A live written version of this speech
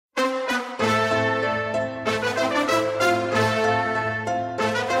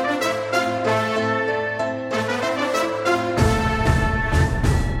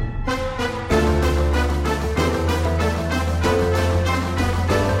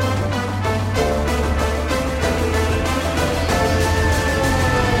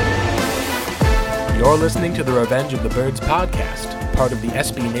You're listening to the Revenge of the Birds podcast, part of the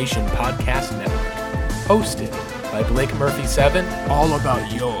SB Nation podcast network. Hosted by Blake Murphy 7. All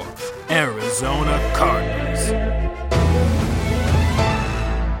about your Arizona Cardinals.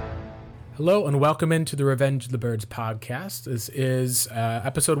 Hello and welcome into the Revenge of the Birds podcast. This is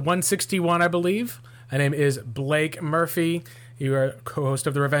episode 161, I believe. My name is Blake Murphy. You are co-host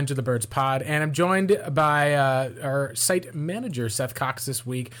of the Revenge of the Birds pod, and I'm joined by our site manager, Seth Cox, this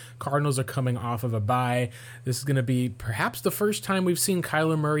week. Cardinals are coming off of a bye. This is going to be perhaps the first time we've seen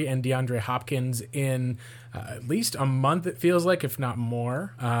Kyler Murray and DeAndre Hopkins in at least a month, it feels like, if not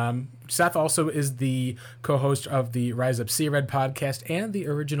more. Seth also is the co-host of the Rise Up Sea Red podcast and the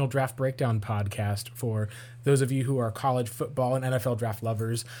original Draft Breakdown podcast for those of you who are college football and NFL draft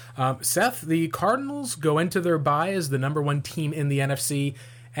lovers. Seth, the Cardinals go into their bye as the number one team in the NFC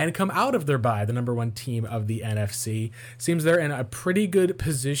and come out of their bye, the number one team of the NFC. Seems they're in a pretty good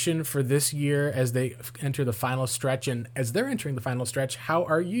position for this year as they enter the final stretch. And as they're entering the final stretch, how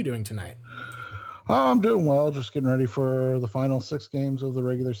are you doing tonight? I'm doing well, just getting ready for the final 6 games of the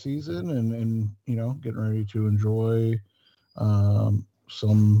regular season and you know, getting ready to enjoy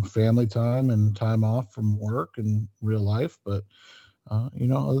some family time and time off from work and real life. But, you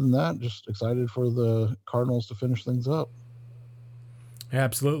know, other than that, just excited for the Cardinals to finish things up. Yeah,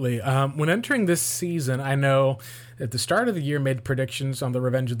 absolutely. When entering this season, I know at the start of the year made predictions on the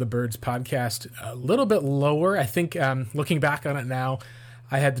Revenge of the Birds podcast a little bit lower. I think looking back on it now,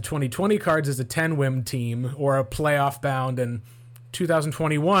 I had the 2020 Cards as a 10-win team or a playoff bound, and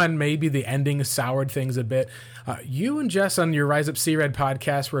 2021, maybe the ending soured things a bit. You and Jess on your Rise Up Sea Red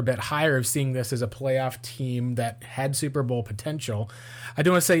podcast were a bit higher of seeing this as a playoff team that had Super Bowl potential. I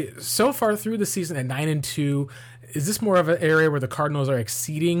do want to say, so far through the season at 9-2, is this more of an area where the Cardinals are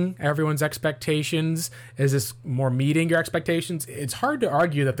exceeding everyone's expectations? Is this more meeting your expectations? It's hard to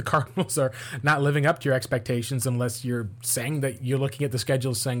argue that the Cardinals are not living up to your expectations unless you're saying that you're looking at the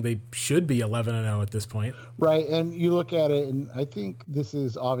schedule saying they should be 11-0 at this point. Right, and you look at it, and I think this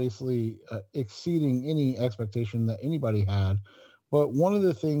is obviously exceeding any expectation that anybody had. But one of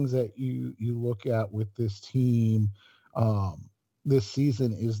the things that you look at with this team this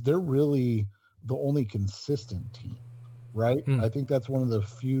season is they're really the only consistent team, right? I think that's one of the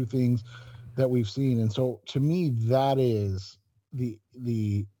few things that we've seen. And so to me, that is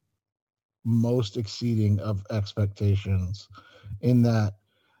the most exceeding of expectations, in that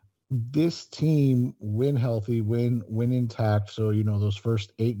this team, when healthy, when intact, so, you know, those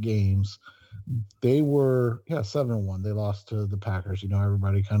first 8 games, they were 7-1. They lost to the Packers. You know,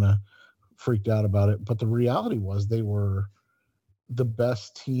 everybody kind of freaked out about it. But the reality was they were the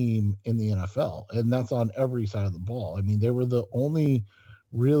best team in the NFL, and that's on every side of the ball. I mean, they were the only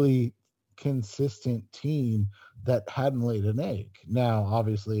really consistent team that hadn't laid an egg. Now,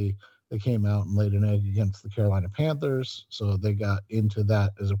 obviously, they came out and laid an egg against the Carolina Panthers, so they got into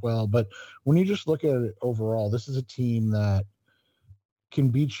that as well. But when you just look at it overall, this is a team that can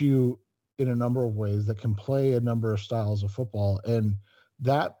beat you in a number of ways, that can play a number of styles of football, and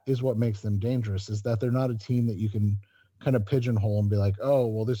that is what makes them dangerous, is that they're not a team that you can kind of pigeonhole and be like, oh,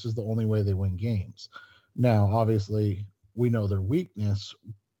 well, this is the only way they win games. Now, obviously, we know their weakness,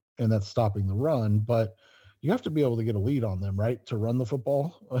 and that's stopping the run, but you have to be able to get a lead on them, right, to run the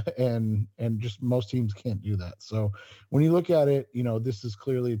football, and just most teams can't do that. So when you look at it, you know, this is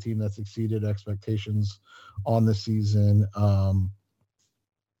clearly a team that's exceeded expectations on the season,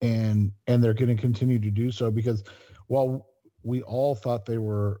 and they're going to continue to do so, because while we all thought they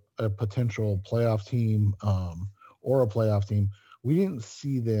were a potential playoff team, or a playoff team, we didn't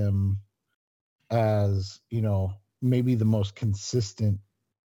see them as, you know, maybe the most consistent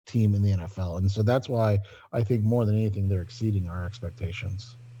team in the NFL. And so that's why I think more than anything, they're exceeding our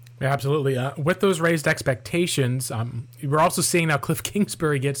expectations. Yeah, absolutely. With those raised expectations, we're also seeing now Cliff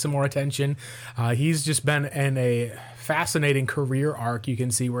Kingsbury get some more attention. He's just been in a fascinating career arc. You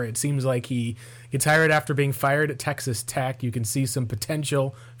can see where it seems like he gets hired after being fired at Texas Tech. You can see some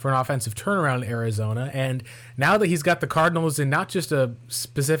potential for an offensive turnaround in Arizona. And now that he's got the Cardinals in not just a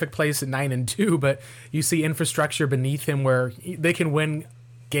specific place at 9-2, but you see infrastructure beneath him where they can win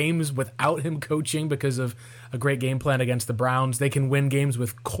games without him coaching because of a great game plan against the Browns. They can win games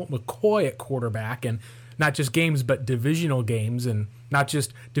with Colt McCoy at quarterback, and not just games, but divisional games, and not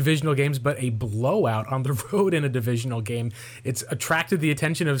just divisional games, but a blowout on the road in a divisional game. It's attracted the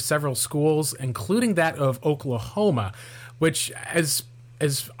attention of several schools, including that of Oklahoma, which, as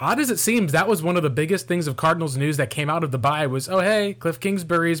odd as it seems, that was one of the biggest things of Cardinals news that came out of the bye was, oh, hey, Cliff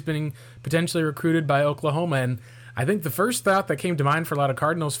Kingsbury is being potentially recruited by Oklahoma. And I think the first thought that came to mind for a lot of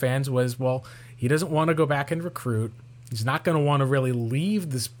Cardinals fans was, well, he doesn't want to go back and recruit. He's not going to want to really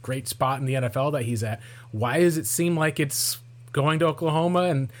leave this great spot in the NFL that he's at. Why does it seem like it's going to Oklahoma?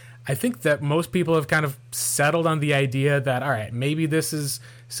 And I think that most people have kind of settled on the idea that, all right, maybe this is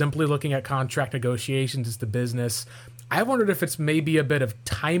simply looking at contract negotiations as the business. I wondered if it's maybe a bit of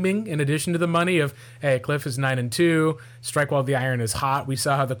timing in addition to the money of, hey, Cliff is 9-2, strike while the iron is hot. We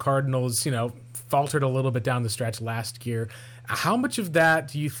saw how the Cardinals, faltered a little bit down the stretch last year. How much of that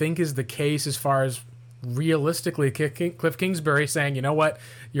do you think is the case as far as realistically Cliff Kingsbury saying, you know what,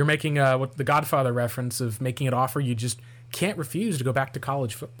 you're making what the Godfather reference of making an offer you just can't refuse to go back to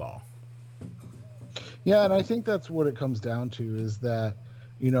college football? Yeah, and I think that's what it comes down to is that,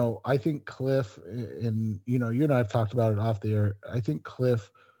 I think Cliff, and, you and I have talked about it off the air, I think Cliff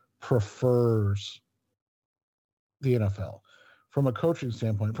prefers the NFL. From a coaching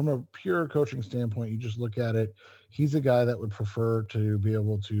standpoint, from a pure coaching standpoint, you just look at it, he's a guy that would prefer to be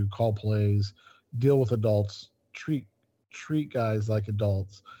able to call plays, deal with adults, treat guys like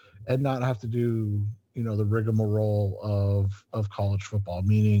adults, and not have to do the rigmarole of college football,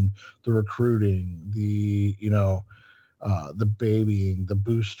 meaning the recruiting, the babying, the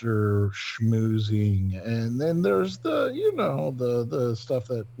booster schmoozing, and then there's the stuff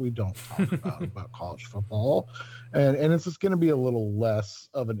that we don't talk about college football, and it's just going to be a little less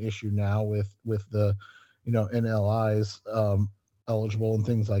of an issue now with the NLIs eligible and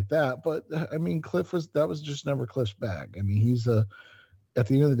things like that. But I mean, that was just never Cliff's bag. I mean, at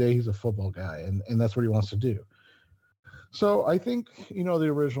the end of the day, he's a football guy, and that's what he wants to do. So I think, the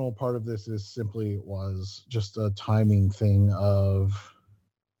original part of this was just a timing thing of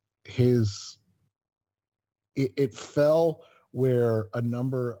it fell where a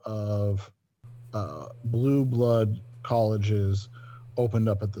number of blue blood colleges opened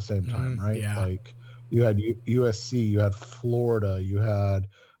up at the same time, right? Yeah. Like you had USC, you had Florida, you had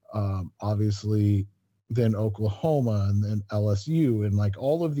obviously then Oklahoma, and then LSU, and like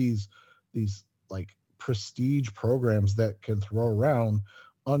all of these like prestige programs that can throw around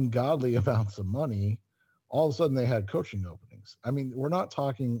ungodly amounts of money. All of a sudden they had coaching openings. I mean, we're not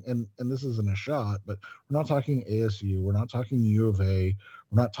talking, and this isn't a shot, but we're not talking ASU, we're not talking U of A,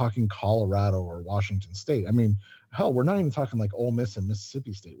 we're not talking Colorado or Washington State. I mean, hell, we're not even talking like Ole Miss and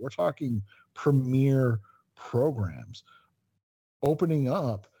Mississippi State. We're talking premier programs opening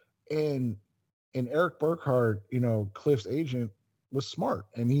up, and Eric Burkhart, Cliff's agent, was smart,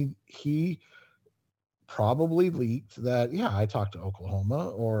 and he probably leaked that, yeah, I talked to Oklahoma,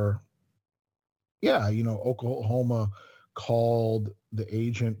 or yeah, Oklahoma called the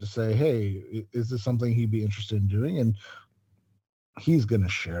agent to say, hey, is this something he'd be interested in doing? And he's going to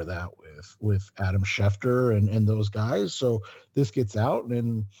share that with Adam Schefter and those guys. So this gets out,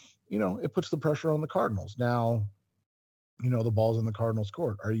 and it puts the pressure on the Cardinals. Now, the ball's in the Cardinals'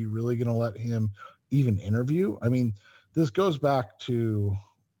 court. Are you really going to let him even interview? I mean, this goes back to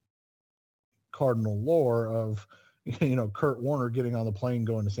Cardinal lore of, Kurt Warner getting on the plane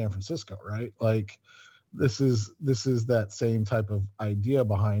going to San Francisco, right? Like this is that same type of idea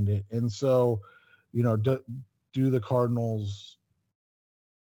behind it. And so, do the Cardinals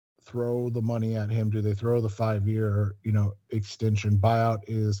throw the money at him? Do they throw the 5-year, extension? Buyout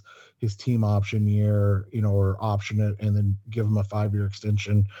is his team option year, or option it and then give him a 5-year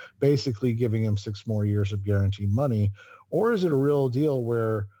extension, basically giving him 6 more years of guaranteed money? Or is it a real deal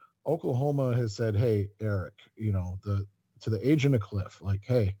where Oklahoma has said, hey, Eric, to the agent of Cliff, like,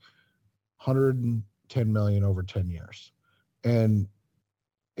 hey, $110 million over 10 years. And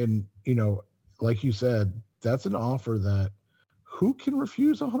like you said, that's an offer that who can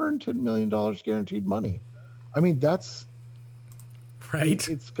refuse $110 million guaranteed money? I mean, that's right.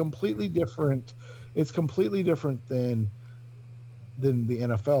 It's completely different. It's completely different than the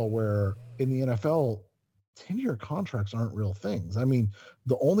NFL, where in the NFL, 10-year contracts aren't real things. I mean,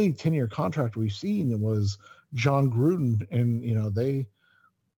 the only 10-year contract we've seen was John Gruden, and they,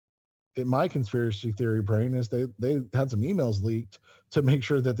 in my conspiracy theory brain, is they had some emails leaked to make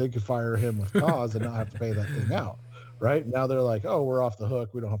sure that they could fire him with cause and not have to pay that thing out. Right now they're like, oh, we're off the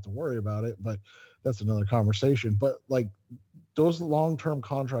hook, we don't have to worry about it. But that's another conversation. But like those long-term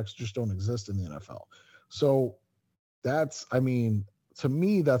contracts just don't exist in the NFL. So that's, I mean, to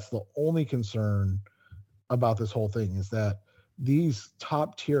me, that's the only concern about this whole thing, is that these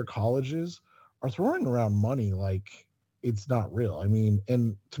top tier colleges are throwing around money like it's not real. I mean,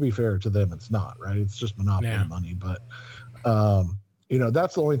 and to be fair to them, it's not, right? It's just monopoly money. But,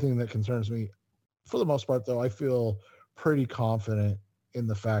 that's the only thing that concerns me. For the most part, though, I feel pretty confident in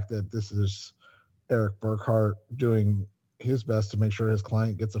the fact that this is Eric Burkhart doing his best to make sure his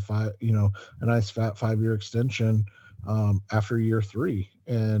client gets a nice fat 5-year extension after year 3.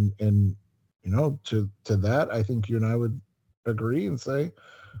 And to that, I think you and I would agree and say,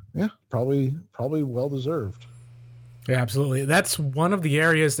 yeah, probably well deserved. Yeah, absolutely. That's one of the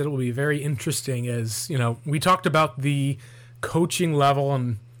areas that will be very interesting is, we talked about the coaching level,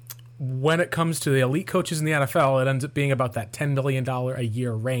 and when it comes to the elite coaches in the NFL, it ends up being about that $10 million a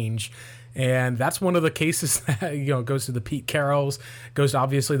year range. And that's one of the cases that, goes to the Pete Carrolls, goes to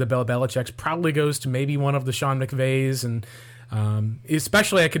obviously the Bill Belichick's, probably goes to maybe one of the Sean McVays, and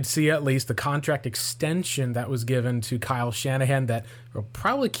especially I could see at least the contract extension that was given to Kyle Shanahan that will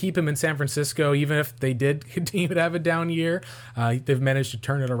probably keep him in San Francisco, even if they did continue to have a down year. They've managed to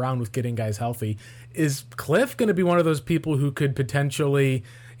turn it around with getting guys healthy. Is Cliff going to be one of those people who could potentially,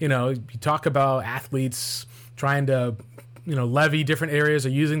 you talk about athletes trying to, levy different areas or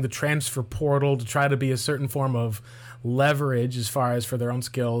using the transfer portal to try to be a certain form of leverage as far as for their own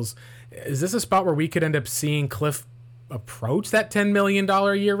skills. Is this a spot where we could end up seeing Cliff approach that $10 million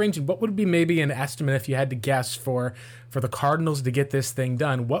a year range? And what would be maybe an estimate, if you had to guess, for the Cardinals to get this thing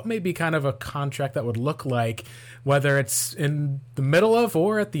done? What may be kind of a contract that would look like, whether it's in the middle of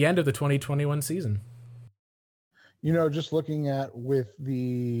or at the end of the 2021 season? Just looking at with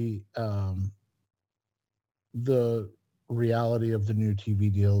the reality of the new TV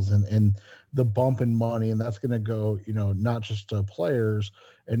deals and the bump in money, and that's going to go, not just to players,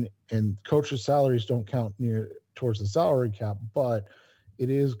 and coaches' salaries don't count near towards the salary cap, but it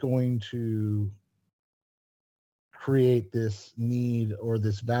is going to create this need or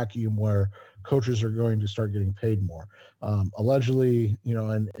this vacuum where coaches are going to start getting paid more. Allegedly,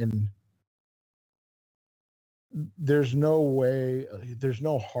 and there's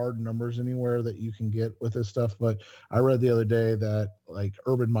no hard numbers anywhere that you can get with this stuff, but I read the other day that like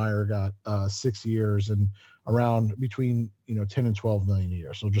Urban Meyer got 6 years and around between 10 and 12 million a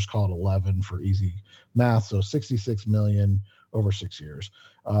year, so just call it 11 for easy math, so 66 million over 6 years.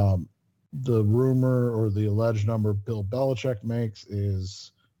 The rumor or the alleged number Bill Belichick makes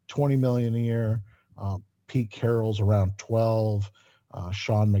is 20 million a year. Pete Carroll's around 12.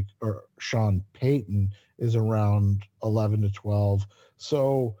 Sean Payton is around 11 to 12.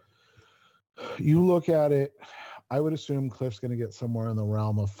 So you look at it, I would assume Cliff's going to get somewhere in the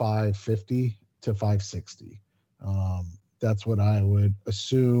realm of 550 to 560. That's what I would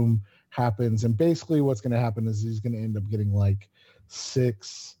assume happens. And basically what's going to happen is he's going to end up getting like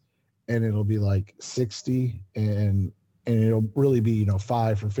 6, and it'll be like 60, and it'll really be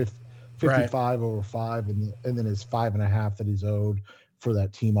 5 for 55 right. Over 5, and then his 5.5 that he's owed for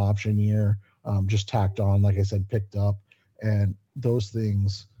that team option year, just tacked on, like I said, picked up. And those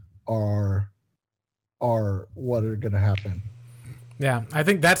things are what are going to happen. Yeah, I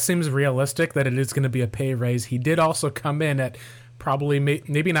think that seems realistic, that it is going to be a pay raise. He did also come in at probably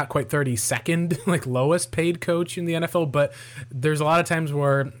maybe not quite 32nd, like lowest paid coach in the NFL, but there's a lot of times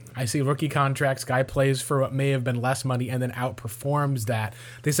where I see rookie contracts, guy plays for what may have been less money and then outperforms that.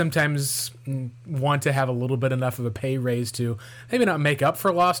 They sometimes want to have a little bit enough of a pay raise to maybe not make up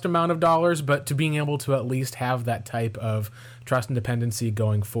for lost amount of dollars, but to being able to at least have that type of trust and dependency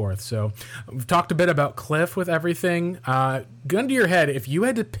going forth. So we've talked a bit about Cliff with everything. Gun to your head, if you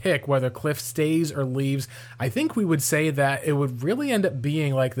had to pick whether Cliff stays or leaves, I think we would say that it would really end up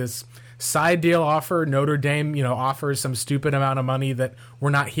being like this side deal offer. Notre Dame, offers some stupid amount of money that we're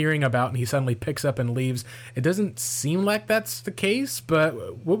not hearing about, and he suddenly picks up and leaves. It doesn't seem like that's the case,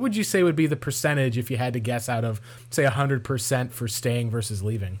 but what would you say would be the percentage if you had to guess out of, say, 100% for staying versus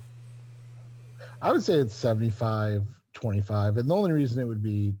leaving? I would say it's 75-25, and the only reason it would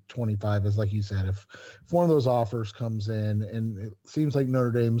be 25 is, like you said, if one of those offers comes in, and it seems like Notre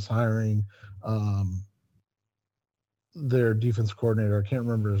Dame's hiring their defense coordinator. I can't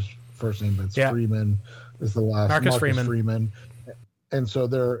remember his first name, but it's Freeman is the last. Marcus Freeman. And so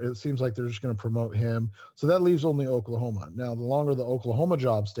it seems like they're just going to promote him. So that leaves only Oklahoma. Now, the longer the Oklahoma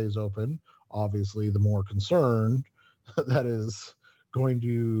job stays open, obviously, the more concern that is going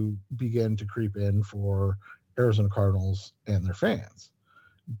to begin to creep in for Arizona Cardinals and their fans.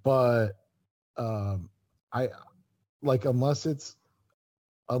 But unless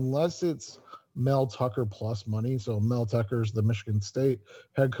it's Mel Tucker plus money. So Mel Tucker's the Michigan State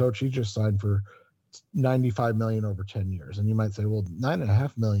head coach. He just signed for $95 million over 10 years. And you might say, well,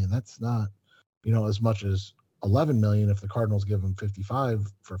 $9.5 million, that's not, as much as $11 million if the Cardinals give him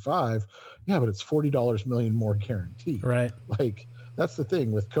 55 for 5. Yeah, but it's $40 million more guaranteed. Right. Like, that's the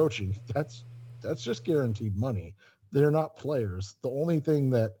thing with coaching. That's just guaranteed money. They're not players. The only thing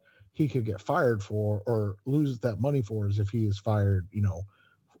that he could get fired for or lose that money for is if he is fired,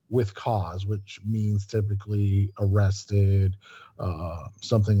 with cause, which means typically arrested,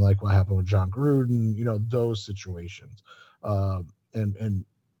 something like what happened with John Gruden, those situations. And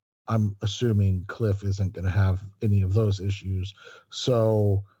I'm assuming Cliff isn't going to have any of those issues.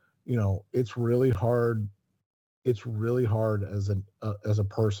 So, it's really hard. It's really hard as a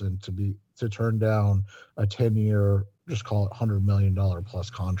person to turn down a 10-year, just call it $100 million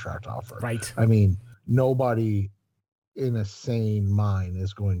plus contract offer. Right. I mean, nobody in a sane mind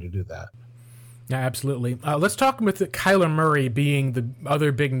is going to do that. Yeah, absolutely. Let's talk with Kyler Murray being the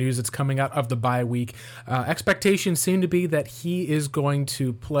other big news that's coming out of the bye week. Expectations seem to be that he is going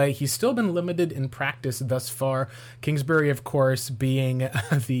to play. He's still been limited in practice thus far. Kingsbury, of course, being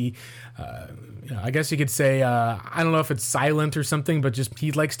the, I guess you could say, I don't know if it's silent or something, but just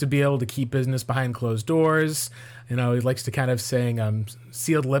he likes to be able to keep business behind closed doors. He likes to kind of saying,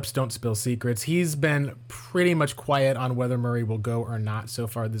 sealed lips don't spill secrets. He's been pretty much quiet on whether Murray will go or not so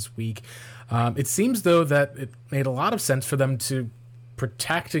far this week. It seems, though, that it made a lot of sense for them to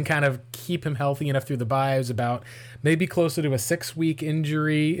protect and kind of keep him healthy enough through the bye. It was about maybe closer to a 6-week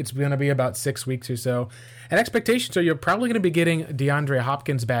injury. It's going to be about 6 weeks or so. And expectations are you're probably going to be getting DeAndre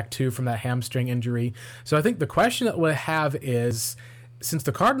Hopkins back, too, from that hamstring injury. So I think the question that we'll have is, since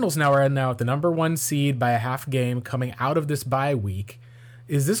the Cardinals now are at the number 1 seed by a half game coming out of this bye week,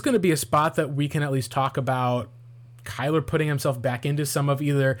 is this going to be a spot that we can at least talk about Kyler putting himself back into some of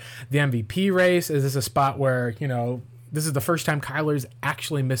either the MVP race? Is this a spot where, this is the first time Kyler's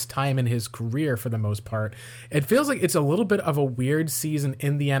actually missed time in his career for the most part? It feels like it's a little bit of a weird season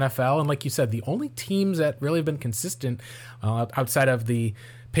in the NFL. And like you said, the only teams that really have been consistent outside of the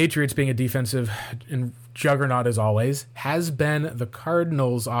Patriots being a defensive juggernaut as always, has been the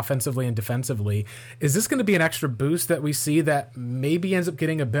Cardinals offensively and defensively. Is this going to be an extra boost that we see that maybe ends up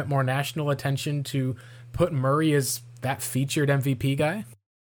getting a bit more national attention to put Murray as that featured MVP guy?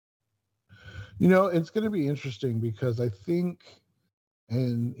 It's going to be interesting because I think,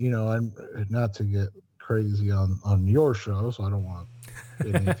 and I'm not to get crazy on your show, so I don't want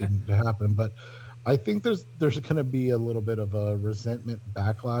anything to happen, but I think there's going to be a little bit of a resentment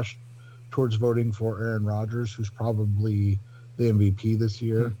backlash towards voting for Aaron Rodgers, who's probably the MVP this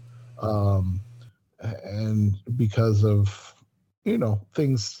year. And because of,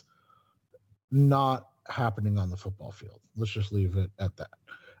 things not happening on the football field. Let's just leave it at that.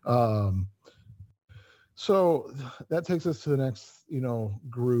 So that takes us to the next,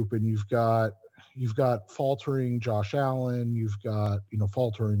 group, and you've got faltering Josh Allen, you've got,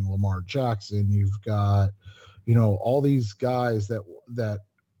 faltering Lamar Jackson, you've got, all these guys that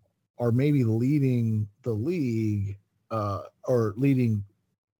are maybe leading the league or leading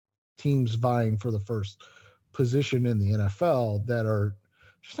teams vying for the first position in the NFL that are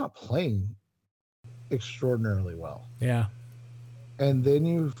just not playing extraordinarily well. Yeah. And then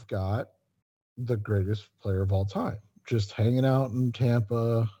you've got the greatest player of all time just hanging out in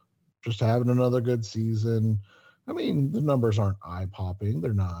Tampa, just having another good season. I mean, the numbers aren't eye-popping.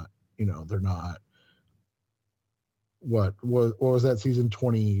 They're not, they're not. What was that season?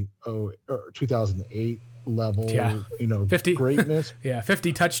 2008 level, 50 greatness. Yeah,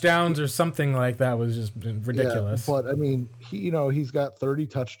 50 touchdowns or something like that was just ridiculous. Yeah, but I mean, he's got 30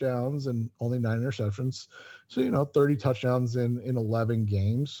 touchdowns and only 9 interceptions. So, 30 touchdowns in 11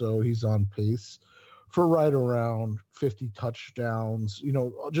 games. So he's on pace for right around 50 touchdowns,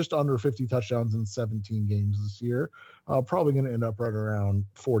 just under 50 touchdowns in 17 games this year. Probably going to end up right around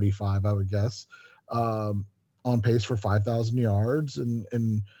 45, I would guess. On pace for 5,000 yards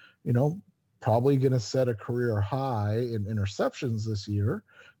and probably going to set a career high in interceptions this year.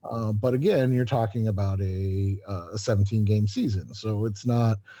 But again, you're talking about a 17-game season. So it's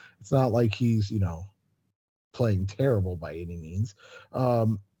not like he's, playing terrible by any means.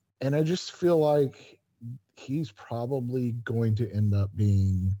 And I just feel like he's probably going to end up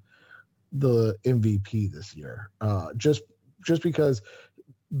being the MVP this year. Just because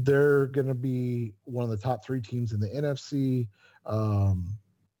they're going to be one of the top 3 teams in the NFC.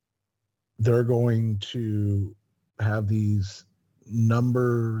 They're going to have these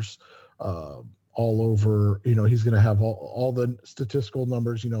numbers all over. He's going to have all the statistical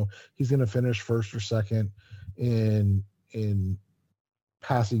numbers. He's going to finish first or second in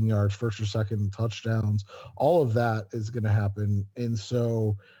passing yards, first or second in touchdowns. All of that is going to happen. And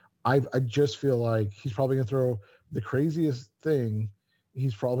so I just feel like he's probably going to throw the craziest thing.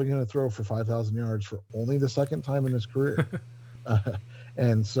 He's probably going to throw for 5,000 yards for only the second time in his career.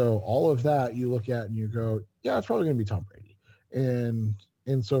 And so all of that you look at and you go, yeah, it's probably going to be Tom Brady. And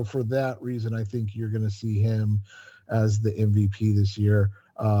so for that reason, I think you're going to see him as the MVP this year.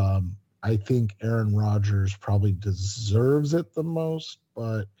 I think Aaron Rodgers probably deserves it the most,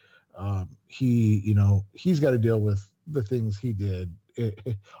 but he's got to deal with the things he did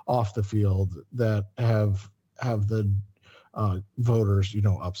off the field that have the voters,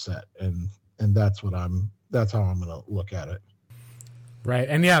 upset, and that's how I'm going to look at it. Right.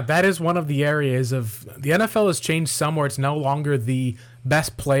 And yeah, that is one of the areas of the NFL has changed some where it's no longer the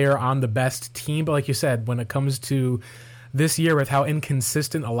best player on the best team. But like you said, when it comes to this year with how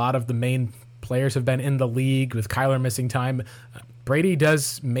inconsistent a lot of the main players have been in the league with Kyler missing time, Brady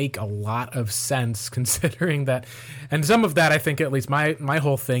does make a lot of sense considering that. And some of that, I think, at least my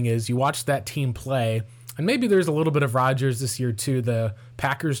whole thing is you watch that team play. And maybe there's a little bit of Rodgers this year, too. The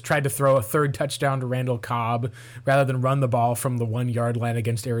Packers tried to throw a third touchdown to Randall Cobb rather than run the ball from the 1-yard line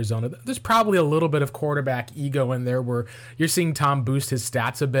against Arizona. There's probably a little bit of quarterback ego in there where you're seeing Tom boost his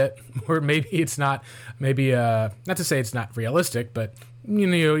stats a bit, or maybe it's not, not to say it's not realistic, but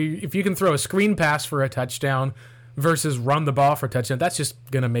if you can throw a screen pass for a touchdown versus run the ball for a touchdown, that's just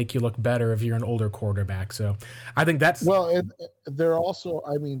going to make you look better if you're an older quarterback. So I think that's... Well, and they're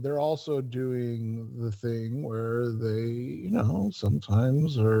also doing the thing where they,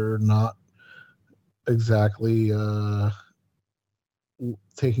 sometimes are not exactly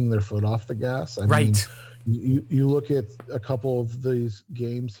taking their foot off the gas. I mean, you look at a couple of these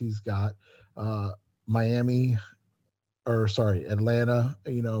games he's got, Atlanta,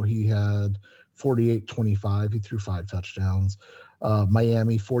 he had 48-25. He threw 5 touchdowns.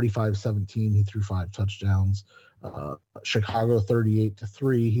 Miami 45-17. He threw 5 touchdowns. Chicago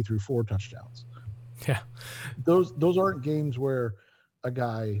 38-3. He threw 4 touchdowns. Yeah, those aren't games where a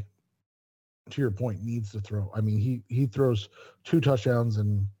guy, to your point, needs to throw. I mean, he throws 2 touchdowns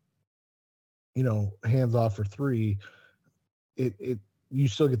and hands off for 3. You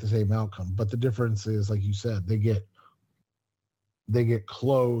still get the same outcome, but the difference is, like you said, they get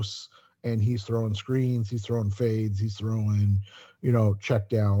close. And he's throwing screens, he's throwing fades, he's throwing, check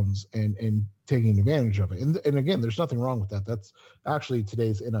downs and taking advantage of it. And again, there's nothing wrong with that. That's actually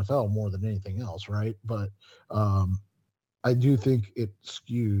today's NFL more than anything else, right? But I do think it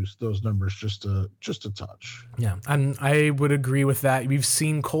skews those numbers just a touch. Yeah, and I would agree with that. We've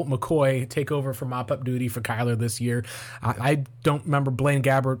seen Colt McCoy take over for mop-up duty for Kyler this year. I don't remember Blaine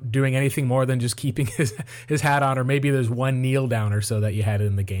Gabbert doing anything more than just keeping his hat on, or maybe there's one kneel down or so that you had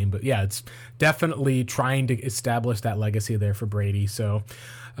in the game. But yeah, it's definitely trying to establish that legacy there for Brady. So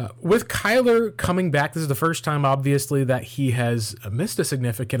with Kyler coming back, this is the first time, obviously, that he has missed a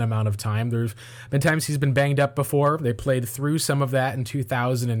significant amount of time. There's been times he's been banged up before. They played through some of that in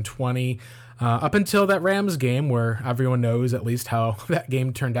 2020, up until that Rams game where everyone knows at least how that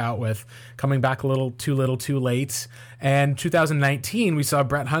game turned out with coming back a little too late. And 2019, we saw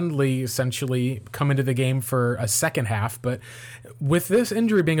Brett Hundley essentially come into the game for a second half. But with this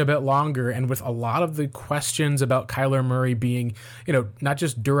injury being a bit longer and with a lot of the questions about Kyler Murray being, not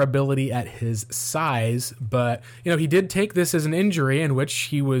just durability at his size, but, he did take this as an injury in which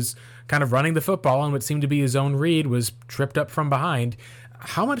he was kind of running the football and what seemed to be his own read was tripped up from behind.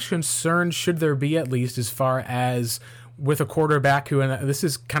 How much concern should there be, at least as far as with a quarterback who, and this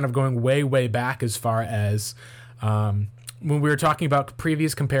is kind of going way, way back as far as when we were talking about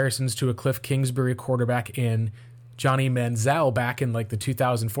previous comparisons to a Cliff Kingsbury quarterback in Johnny Manziel back in like the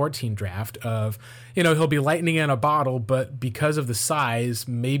 2014 draft of, he'll be lightning in a bottle, but because of the size,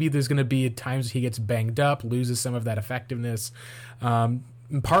 maybe there's going to be times he gets banged up, loses some of that effectiveness,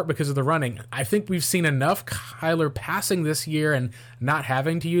 in part because of the running. I think we've seen enough Kyler passing this year and not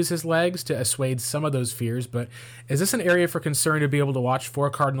having to use his legs to assuage some of those fears, but is this an area for concern to be able to watch for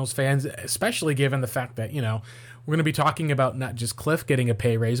Cardinals fans, especially given the fact that, we're going to be talking about not just Cliff getting a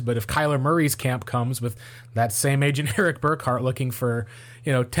pay raise, but if Kyler Murray's camp comes with that same agent Eric Burkhart looking for,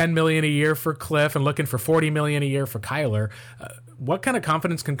 $10 million a year for Cliff and looking for $40 million a year for Kyler, what kind of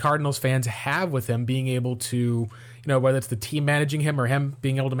confidence can Cardinals fans have with him being able to, whether it's the team managing him or him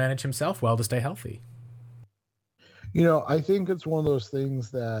being able to manage himself well to stay healthy? I think it's one of those things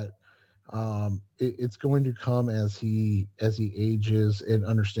that it's going to come as he ages and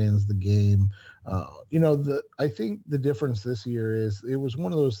understands the game. I think the difference this year is it was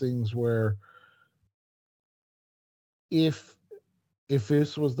one of those things where if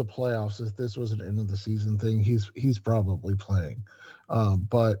this was the playoffs, if this was an end of the season thing, he's probably playing.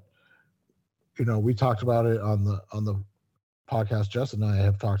 But we talked about it on the podcast. Justin and I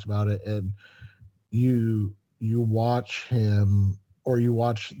have talked about it, and you watch him or you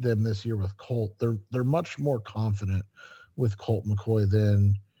watch them this year with Colt. They're much more confident with Colt McCoy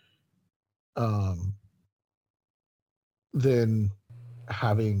than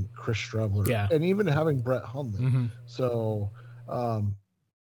having Chris Streveler and even having Brett Hundley. Mm-hmm. So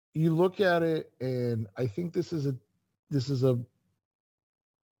you look at it, and I think this is a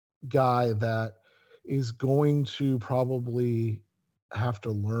guy that is going to probably have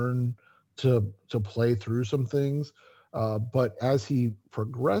to learn to play through some things. But as he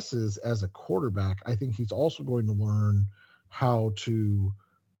progresses as a quarterback, I think he's also going to learn how to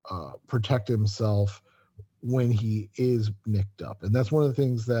protect himself when he is nicked up. And that's one of the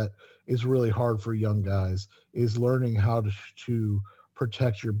things that is really hard for young guys, is learning how to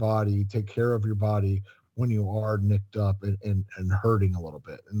protect your body, take care of your body when you are nicked up and hurting a little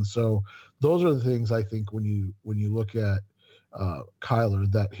bit. And so those are the things I think when you look at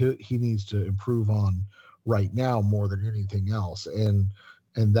Kyler that he needs to improve on right now more than anything else. And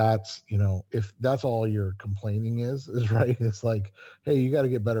that's, if that's all you're complaining is right, it's like, hey, you got to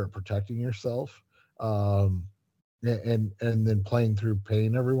get better at protecting yourself. And then playing through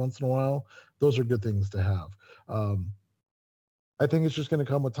pain every once in a while. Those are good things to have. I think it's just going to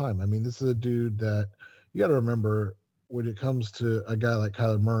come with time. I mean, this is a dude that you got to remember when it comes to a guy like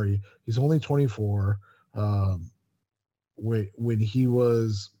Kyler Murray, he's only 24. When he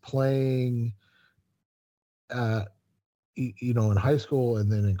was playing at, in high school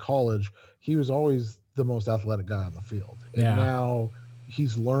and then in college, he was always the most athletic guy on the field. And now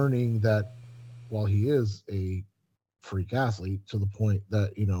he's learning that while he is a freak athlete to the point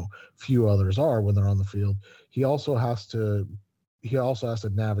that, few others are when they're on the field, he also has to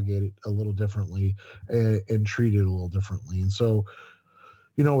navigate it a little differently and treat it a little differently. And so,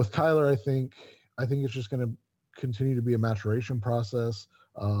 with Kyler, I think it's just going to continue to be a maturation process.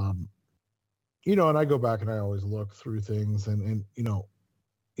 And I go back and I always look through things and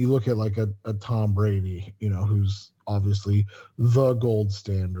you look at like a Tom Brady, who's obviously the gold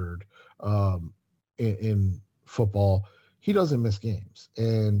standard in football. He doesn't miss games.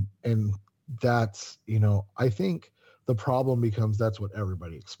 And that's, I think the problem becomes that's what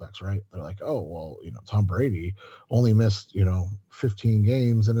everybody expects, right? They're like, oh, well, Tom Brady only missed, 15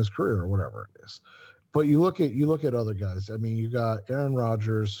 games in his career or whatever it is. But you look at other guys. I mean, you got Aaron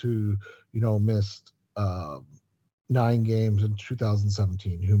Rodgers who, missed 9 games in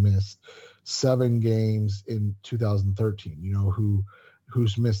 2017, who missed 7 games in 2013,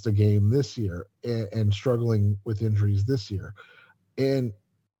 who's missed a game this year and struggling with injuries this year. And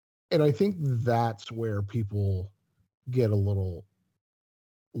I think that's where people get a little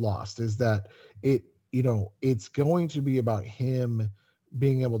lost, is that it's going to be about him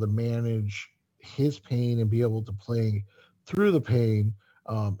being able to manage his pain and be able to play through the pain.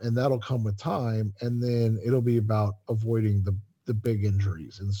 And that'll come with time. And then it'll be about avoiding the big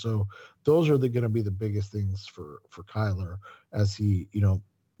injuries. And so those are going to be the biggest things for Kyler as he,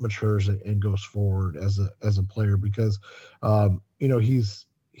 matures and goes forward as a player, because,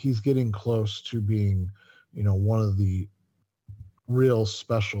 he's getting close to being, one of the real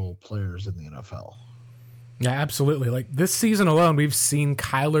special players in the NFL. Yeah, absolutely. Like this season alone, we've seen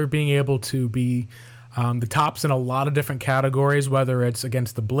Kyler being able to be the tops in a lot of different categories, whether it's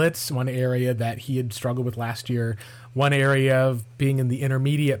against the blitz, one area that he had struggled with last year, one area of being in the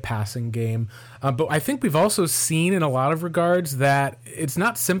intermediate passing game. But I think we've also seen in a lot of regards that it's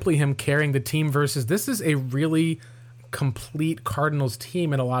not simply him carrying the team versus this is a really complete Cardinals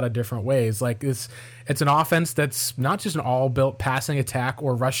team in a lot of different ways. Like it's an offense that's not just an all-built passing attack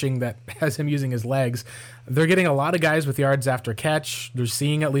or rushing that has him using his legs. They're getting a lot of guys with yards after catch. They're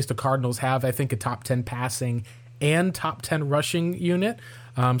seeing at least the Cardinals have, I think, a top 10 passing and top 10 rushing unit.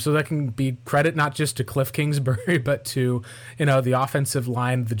 So that can be credit not just to Cliff Kingsbury, but to, the offensive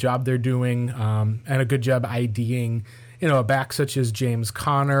line, the job they're doing, and a good job IDing, a back such as James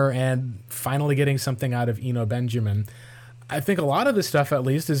Conner, and finally getting something out of Eno Benjamin. I think a lot of this stuff, at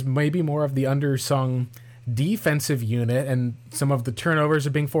least, is maybe more of the undersung defensive unit, and some of the turnovers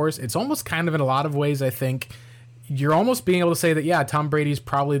are being forced. It's almost kind of in a lot of ways, I think, you're almost being able to say that, yeah, Tom Brady's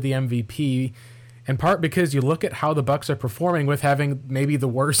probably the MVP, in part because you look at how the Bucs are performing with having maybe the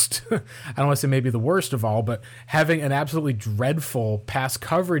worst, I don't want to say maybe the worst of all, but having an absolutely dreadful pass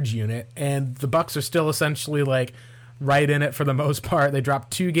coverage unit, and the Bucs are still essentially like right in it for the most part. They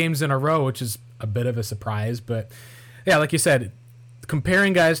dropped 2 games in a row, which is a bit of a surprise, but yeah, like you said,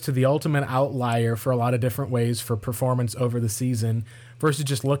 comparing guys to the ultimate outlier for a lot of different ways for performance over the season versus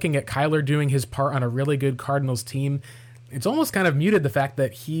just looking at Kyler doing his part on a really good Cardinals team, it's almost kind of muted the fact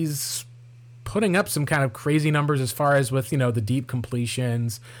that he's putting up some kind of crazy numbers as far as with, the deep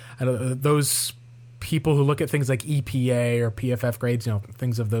completions, those people who look at things like EPA or PFF grades,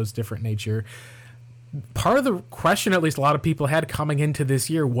 things of those different nature. Part of the question, at least a lot of people had coming into this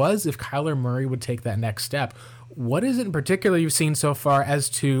year, was if Kyler Murray would take that next step. What is it in particular you've seen so far as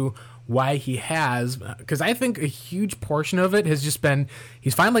to why he has? Because I think a huge portion of it has just been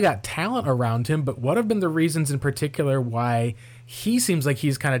he's finally got talent around him, but what have been the reasons in particular why he seems like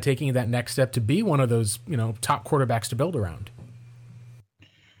he's kind of taking that next step to be one of those, top quarterbacks to build around?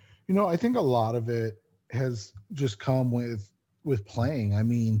 I think a lot of it has just come with playing. I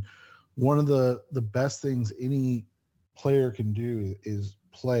mean, one of the best things any player can do is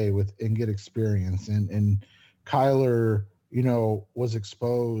play with and get experience. And Kyler, was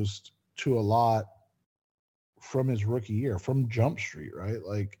exposed to a lot from his rookie year, from Jump Street, right?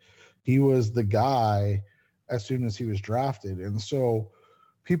 Like, he was the guy as soon as he was drafted. And so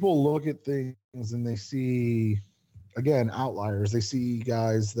people look at things and they see, again, outliers. They see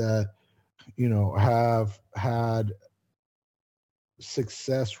guys that, have had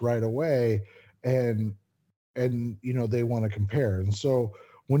success right away and they want to compare. And so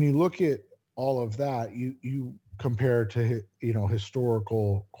when you look at all of that, you compare to,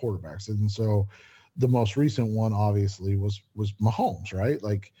 historical quarterbacks. And so the most recent one obviously was Mahomes, right?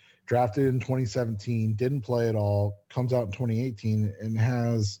 Like, drafted in 2017, didn't play at all, comes out in 2018 and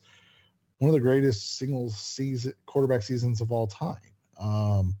has one of the greatest single season quarterback seasons of all time.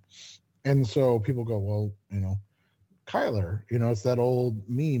 And so people go, well, Kyler, it's that old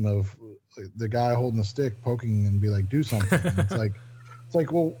meme of the guy holding the stick poking and be like, do something. It's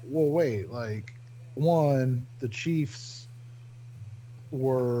like, well, wait, like, one, the Chiefs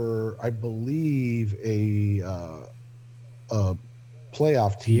were, I believe, a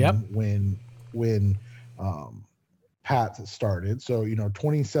playoff team when Pat started. So,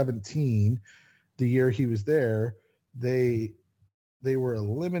 2017, the year he was there, they were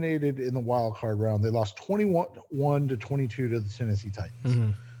eliminated in the wild card round. They lost 21-22 to the Tennessee Titans.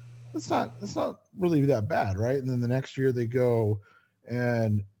 Mm-hmm. That's not really that bad, right? And then the next year they go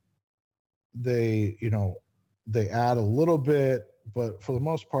and they add a little bit, but for the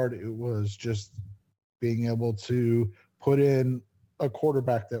most part, it was just being able to put in a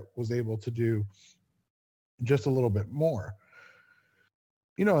quarterback that was able to do just a little bit more.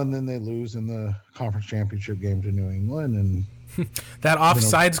 And then they lose in the conference championship game to New England. And that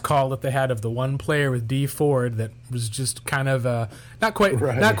offsides call that they had of the one player with Dee Ford that was just kind of not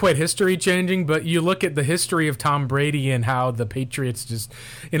quite history changing, but you look at the history of Tom Brady and how the Patriots just,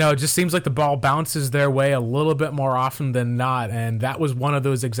 it just seems like the ball bounces their way a little bit more often than not, and that was one of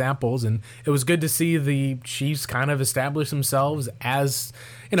those examples. And it was good to see the Chiefs kind of establish themselves as,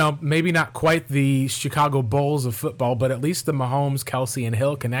 maybe not quite the Chicago Bulls of football, but at least the Mahomes, Kelsey, and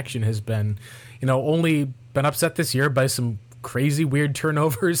Hill connection has been, only been upset this year by some crazy weird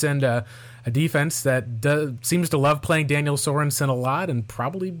turnovers and a defense that seems to love playing Daniel Sorensen a lot and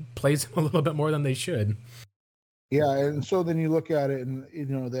probably plays him a little bit more than they should. Yeah, and so then you look at it and,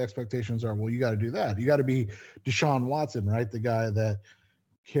 the expectations are, well, you got to do that. You got to be Deshaun Watson, right? The guy that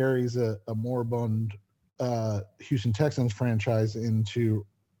carries a moribund Houston Texans franchise into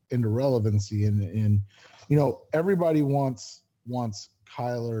relevancy. And everybody wants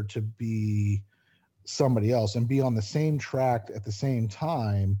Kyler to be somebody else and be on the same track at the same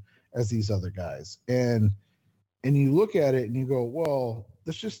time as these other guys. And you look at it and you go, well,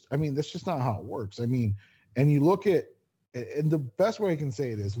 that's just not how it works. I mean, and you look at, and the best way I can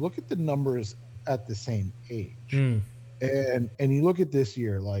say it is look at the numbers at the same age. And you look at this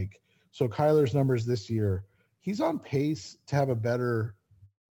year, like, so Kyler's numbers this year, he's on pace to have a better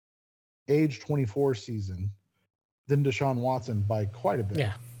age 24 season than Deshaun Watson by quite a bit.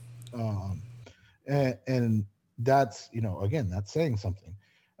 Yeah. And that's, again, that's saying something.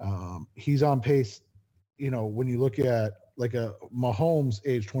 He's on pace, when you look at like a Mahomes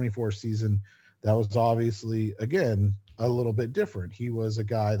age 24 season, that was obviously, again, a little bit different. He was a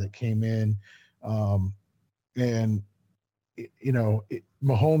guy that came in and,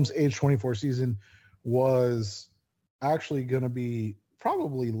 Mahomes age 24 season was actually going to be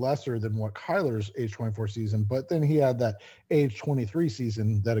probably lesser than what Kyler's age 24 season, but then he had that age 23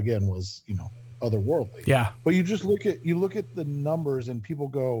 season that again was, otherworldly. Yeah. But you just look at the numbers and people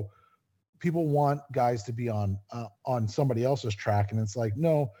want guys to be on somebody else's track. And it's like,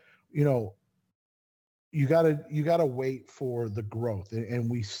 no, you gotta wait for the growth. And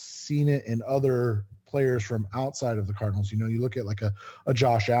we've seen it in other players from outside of the Cardinals. You look at like a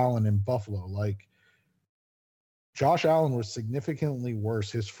Josh Allen in Buffalo, like Josh Allen was significantly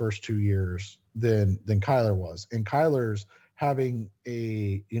worse his first 2 years than Kyler was. And Kyler's having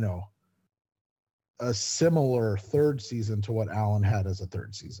a similar third season to what Allen had as a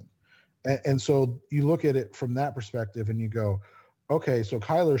third season. And so you look at it from that perspective and you go, okay, so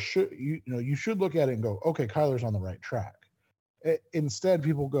Kyler you should look at it and go, okay, Kyler's on the right track. Instead,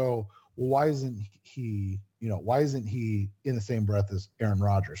 people go, well, why isn't he in the same breath as Aaron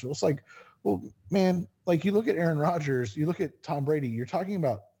Rodgers? So it's like, well, man, like you look at Aaron Rodgers, you look at Tom Brady, you're talking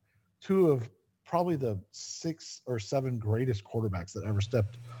about two of probably the 6 or 7 greatest quarterbacks that ever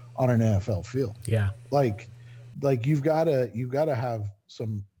stepped on an NFL field. Yeah. Like you've got to have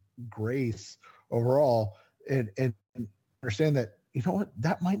some grace overall. and understand that, you know what,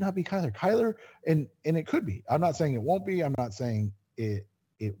 that might not be Kyler, and it could be. I'm not saying it won't be. I'm not saying it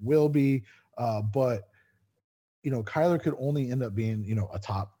will be. But Kyler could only end up being, a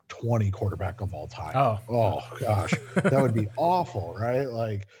top 20 quarterback of all time. Oh gosh, that would be awful, right?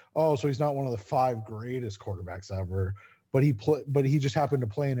 Like, so he's not one of the 5 greatest quarterbacks ever, but he just happened to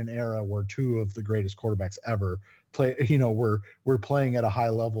play in an era where 2 of the greatest quarterbacks ever play. We're playing at a high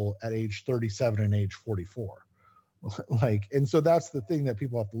level at age 37 and age 44. Like, and so that's the thing that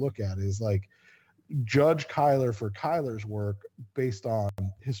people have to look at is like, judge Kyler for Kyler's work based on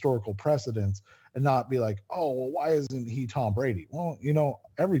historical precedents and not be like, oh, well, why isn't he Tom Brady? Well,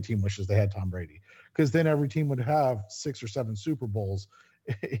 every team wishes they had Tom Brady, because then every team would have 6 or 7 Super Bowls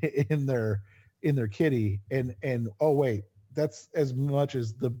in their kitty. And oh wait, that's as much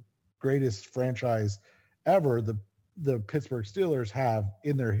as the greatest franchise ever, the Pittsburgh Steelers have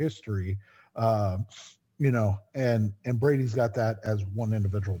in their history. And Brady's got that as one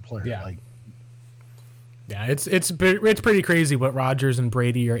individual player. Yeah. Yeah, it's pretty crazy what Rodgers and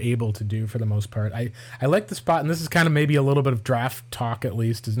Brady are able to do for the most part. I like the spot, and this is kind of maybe a little bit of draft talk at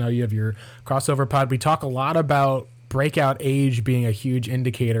least, as now you have your crossover pod. We talk a lot about breakout age being a huge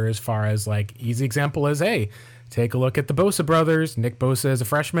indicator as far as, like, easy example is, hey, take a look at the Bosa brothers. Nick Bosa as a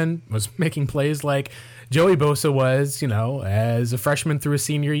freshman was making plays like Joey Bosa was, as a freshman through a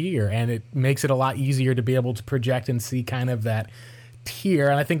senior year, and it makes it a lot easier to be able to project and see kind of that tier.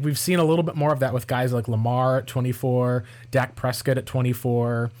 And I think we've seen a little bit more of that with guys like Lamar at 24, Dak Prescott at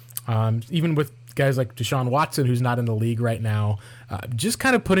 24, even with guys like Deshaun Watson, who's not in the league right now. Just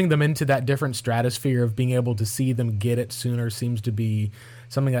kind of putting them into that different stratosphere of being able to see them get it sooner seems to be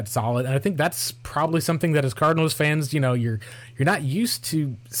something that's solid. And I think that's probably something that as Cardinals fans, you're not used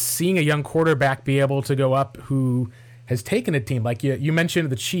to seeing a young quarterback be able to go up who has taken a team. Like you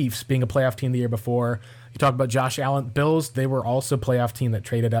mentioned the Chiefs being a playoff team the year before. You talk about Josh Allen. Bills, they were also a playoff team that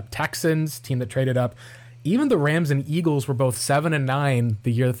traded up. Texans, team that traded up. Even the Rams and Eagles were both 7 and 9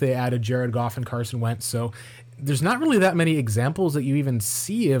 the year that they added Jared Goff and Carson Wentz. So there's not really that many examples that you even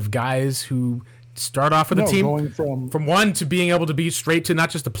see of guys who start off with a team going from one to being able to be straight to not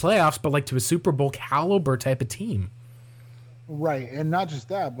just the playoffs, but like to a Super Bowl caliber type of team. Right. And not just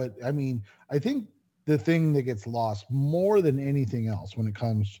that, but I mean, I think the thing that gets lost more than anything else when it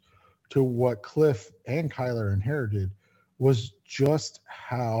comes to what Cliff and Kyler inherited was just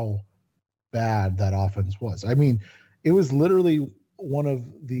how bad that offense was. I mean, it was literally one of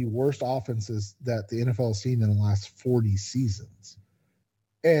the worst offenses that the NFL has seen in the last 40 seasons.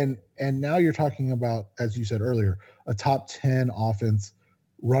 And now you're talking about, as you said earlier, a top 10 offense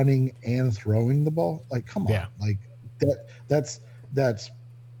running and throwing the ball. Like, come on. Yeah. Like that's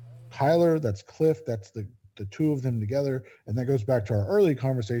Kyler, that's Cliff, that's the 2 of them together. And that goes back to our early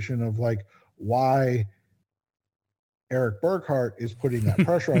conversation of like why Eric Burkhart is putting that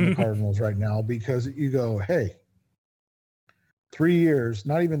pressure on the Cardinals right now, because you go, hey, 3 years,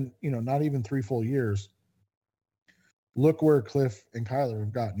 not even 3 full years. Look where Cliff and Kyler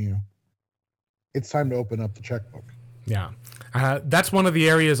have gotten you. It's time to open up the checkbook. Yeah. That's one of the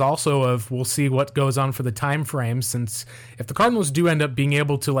areas also of we'll see what goes on for the time frame, since if the Cardinals do end up being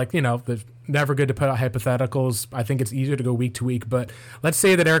able to, like, they're never good to put out hypotheticals. I think it's easier to go week to week, but let's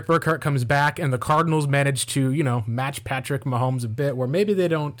say that Eric Burkhart comes back and the Cardinals manage to, match Patrick Mahomes a bit, where maybe they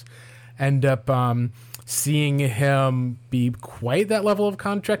don't end up seeing him be quite that level of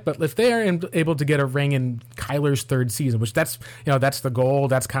contract. But if they are able to get a ring in Kyler's 3rd season, which that's the goal,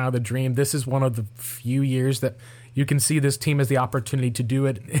 that's kind of the dream. This is one of the few years that you can see this team as the opportunity to do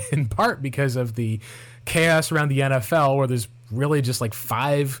it, in part because of the chaos around the NFL, where there's really just like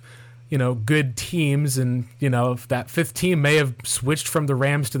 5, good teams. And, if that 5th team may have switched from the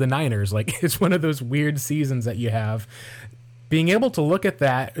Rams to the Niners. Like, it's one of those weird seasons that you have. Being able to look at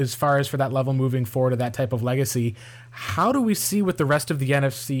that as far as for that level moving forward to that type of legacy, how do we see with the rest of the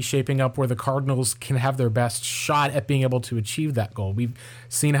NFC shaping up where the Cardinals can have their best shot at being able to achieve that goal? We've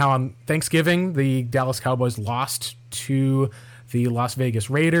seen how on Thanksgiving, the Dallas Cowboys lost to the Las Vegas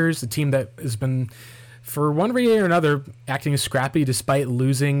Raiders, a team that has been, for one reason or another, acting scrappy despite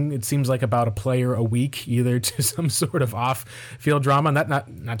losing, it seems like, about a player a week, either to some sort of off-field drama. And that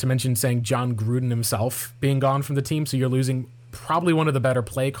not to mention saying John Gruden himself being gone from the team, so you're losing probably one of the better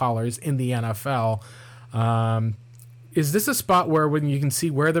play callers in the NFL. Is this a spot where, when you can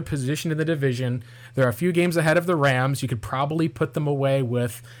see where they're positioned in the division, there are a few games ahead of the Rams, you could probably put them away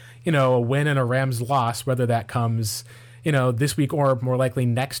with, a win and a Rams loss, whether that comes, this week or more likely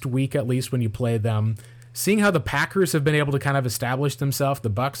next week, at least when you play them. Seeing how the Packers have been able to kind of establish themselves, the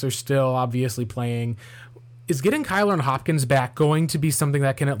Bucs are still obviously playing. is getting Kyler and Hopkins back going to be something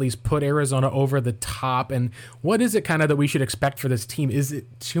that can at least put Arizona over the top? And what is it kind of that we should expect for this team? Is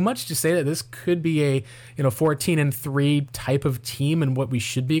it too much to say that this could be a 14-3 type of team, and what we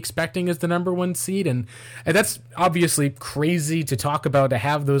should be expecting is the number one seed? And that's obviously crazy to talk about, to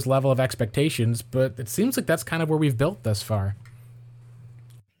have those level of expectations, but it seems like that's kind of where we've built thus far.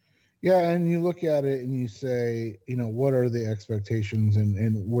 Yeah, and you look at it and you say, what are the expectations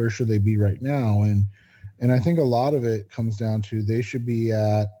and where should they be right now? And I think a lot of it comes down to they should be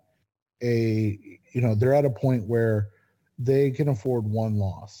at they're at a point where they can afford one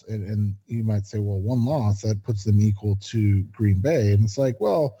loss. And you might say, well, one loss, that puts them equal to Green Bay. And it's like,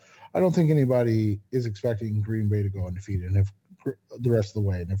 well, I don't think anybody is expecting Green Bay to go undefeated. And if the rest of the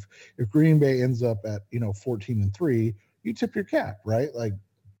way, and if Green Bay ends up at, 14-3, you tip your cap, right? Like,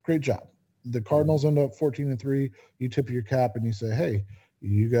 great job. The Cardinals end up 14-3. You tip your cap and you say, hey,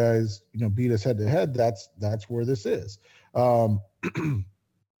 you guys, beat us head to head. That's where this is. So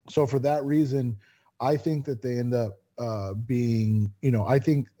for that reason, I think that they end up being, I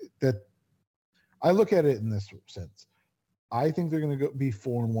think that I look at it in this sense. I think they're going to be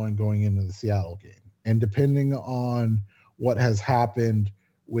 4-1 going into the Seattle game. And depending on what has happened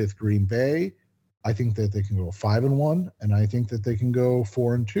with Green Bay, I think that they can go 5-1, and I think that they can go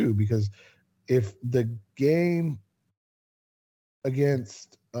 4-2, because if the game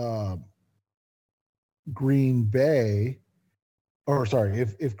against Green Bay,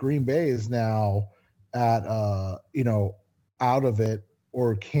 if Green Bay is now at out of it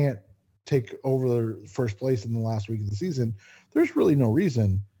or can't take over the first place in the last week of the season, there's really no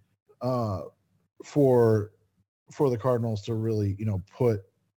reason for the Cardinals to really put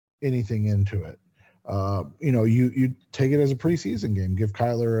anything into it. You take it as a preseason game. Give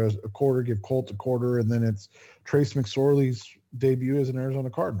Kyler a quarter, give Colt a quarter, and then it's Trace McSorley's debut as an Arizona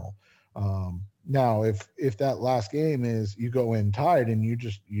Cardinal. Now, if that last game is you go in tied and you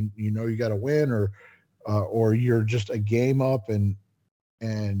just you got to win, or you're just a game up and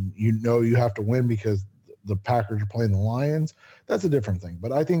you have to win because the Packers are playing the Lions, that's a different thing.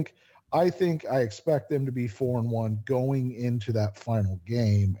 But I think I expect them to be 4-1 going into that final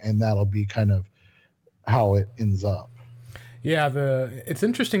game, and that'll be kind of how it ends up. Yeah, it's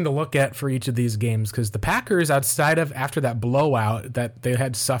interesting to look at for each of these games, because the Packers, outside of after that blowout that they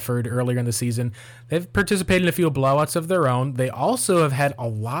had suffered earlier in the season, they've participated in a few blowouts of their own. They also have had a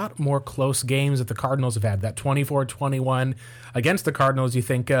lot more close games that the Cardinals have had. That 24-21 against the Cardinals, you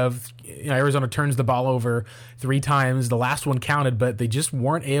think of, Arizona turns the ball over 3 times. The last one counted, but they just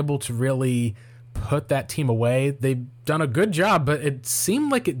weren't able to really put that team away. They've done a good job, but it seemed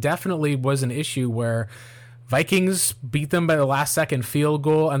like it definitely was an issue where Vikings beat them by the last second field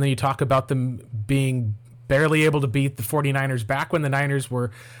goal, and then you talk about them being barely able to beat the 49ers back when the Niners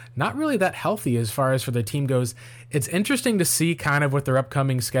were not really that healthy as far as for the team goes. It's interesting to see kind of with their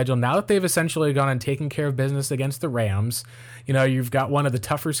upcoming schedule, now that they've essentially gone and taken care of business against the Rams. You've got one of the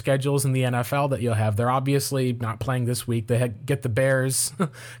tougher schedules in the NFL that you'll have. They're obviously not playing this week. They get the Bears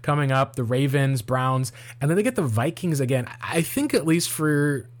coming up, the Ravens, Browns, and then they get the Vikings again. I think at least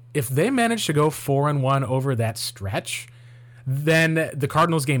if they manage to go 4-1 over that stretch, then the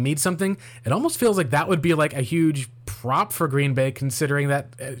Cardinals game means something. It almost feels like that would be like a huge prop for Green Bay, considering that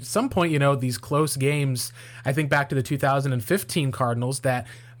at some point, these close games, I think back to the 2015 Cardinals that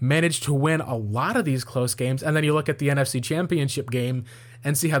managed to win a lot of these close games. And then you look at the NFC Championship game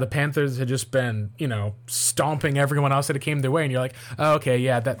and see how the Panthers had just been, stomping everyone else that came their way. And you're like, oh, okay,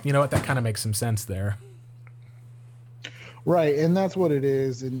 yeah, that, that kind of makes some sense there. Right, and that's what it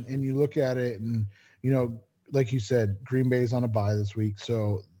is. And you look at it and, like you said, Green Bay's on a bye this week.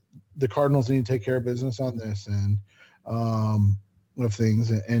 So the Cardinals need to take care of business on this end of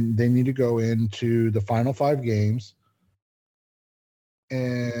things. And they need to go into the final 5 games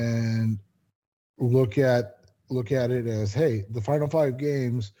and look at it as, hey, the final 5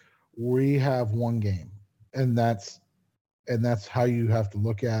 games, we have one game. And that's how you have to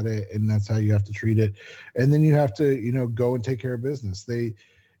look at it, and that's how you have to treat it. And then you have to, go and take care of business. They,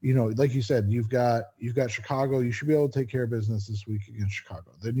 like you said, you've got Chicago. You should be able to take care of business this week against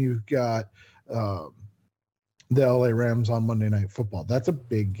Chicago. Then you've got the LA Rams on Monday Night Football. That's a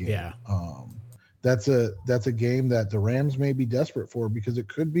big game. Yeah. That's a game that the Rams may be desperate for, because it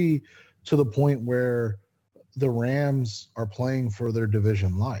could be to the point where the Rams are playing for their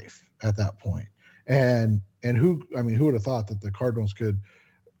division life at that point. And who would have thought that the Cardinals could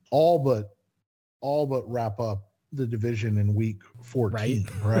all but wrap up the division in week 14,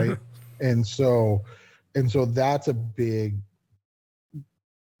 right? and so that's a big,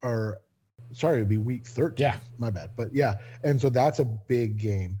 or sorry, it'd be week 13. Yeah. My bad. But yeah. And so that's a big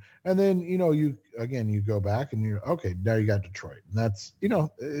game. And then, you go back and you're okay. Now you got Detroit. And that's,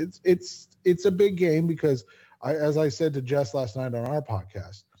 it's a big game because as I said to Jess last night on our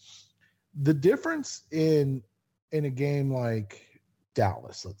podcast, the difference in a game like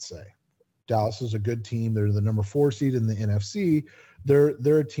Dallas, let's say, Dallas is a good team. They're the number 4 seed in the NFC.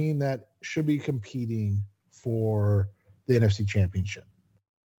 They're a team that should be competing for the NFC Championship.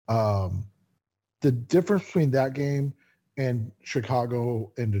 The difference between that game and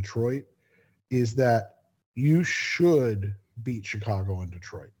Chicago and Detroit is that you should beat Chicago and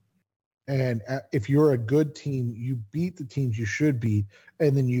Detroit. And if you're a good team, you beat the teams you should beat,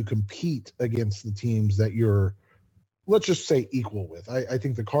 and then you compete against the teams that you're, let's just say, equal with. I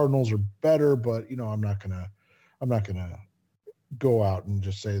think the Cardinals are better, but I'm not gonna go out and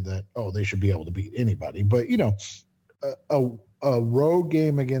just say that they should be able to beat anybody. But a road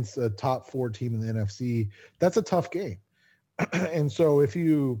game against a top 4 team in the NFC, that's a tough game. And so if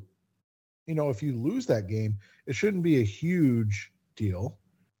you lose that game, it shouldn't be a huge deal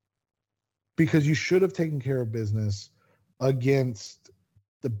because you should have taken care of business against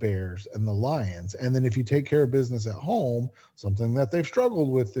the Bears and the Lions. And then if you take care of business at home, something that they've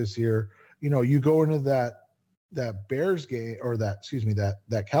struggled with this year, you go into that Bears game or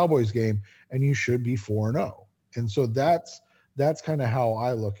that Cowboys game and you should be 4-0. And so that's kind of how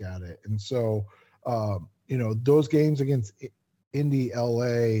I look at it. And so, those games against Indy,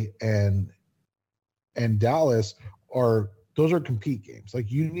 LA, and Dallas those are compete games.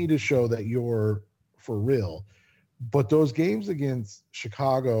 Like, you need to show that you're for real. But those games against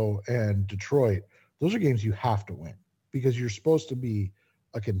Chicago and Detroit, those are games you have to win because you're supposed to be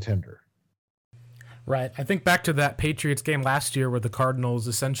a contender. Right. I think back to that Patriots game last year where the Cardinals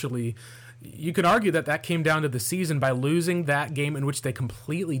essentially, you could argue that came down to the season by losing that game in which they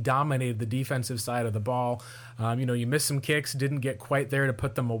completely dominated the defensive side of the ball. You missed some kicks, didn't get quite there to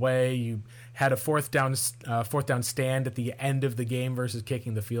put them away. You had a fourth down stand at the end of the game versus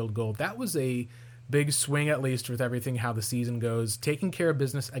kicking the field goal. That was a big swing, at least with everything how the season goes. Taking care of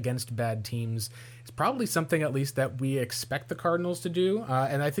business against bad teams is probably something at least that we expect the Cardinals to do.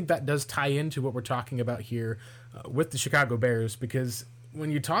 And I think that does tie into what we're talking about here with the Chicago Bears, because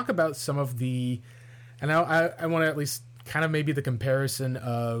when you talk about some of the, and I want to at least kind of maybe the comparison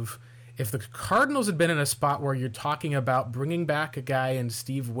of if the Cardinals had been in a spot where you're talking about bringing back a guy in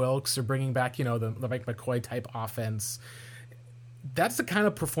Steve Wilkes or bringing back, the Mike McCoy type offense, that's the kind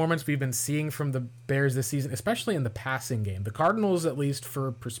of performance we've been seeing from the Bears this season, especially in the passing game. The Cardinals, at least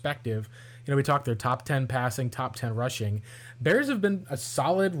for perspective, we talked their top 10 passing, top 10 rushing. Bears have been a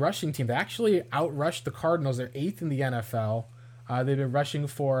solid rushing team. They actually outrushed the Cardinals. They're 8th in the NFL. They've been rushing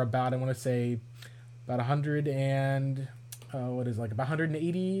for about 100 and about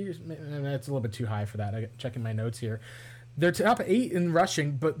 180. That's a little bit too high for that. I'm checking my notes here. They're top 8 in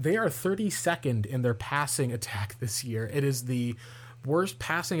rushing, but they are 32nd in their passing attack this year. It is the worst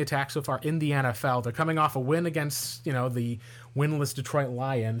passing attack so far in the NFL. They're coming off a win against, the winless Detroit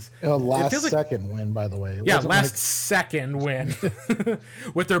Lions. Second win, by the way. Second win.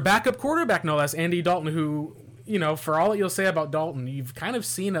 With their backup quarterback, no less, Andy Dalton, who, for all that you'll say about Dalton, you've kind of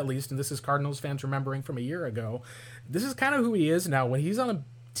seen at least, and this is Cardinals fans remembering from a year ago, this is kind of who he is now. When he's on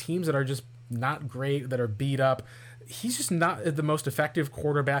teams that are just not great, that are beat up, he's just not the most effective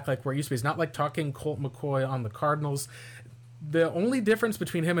quarterback like where he used to be. He's not like talking Colt McCoy on the Cardinals. The only difference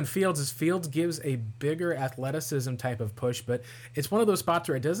between him and Fields is Fields gives a bigger athleticism type of push, but it's one of those spots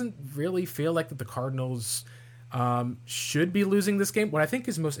where it doesn't really feel like that the Cardinals should be losing this game. What I think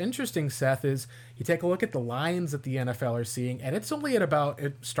is most interesting, Seth, is you take a look at the lines that the NFL are seeing, and it's only at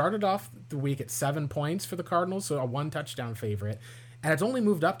it started off the week at 7 points for the Cardinals, so a 1 touchdown favorite. And it's only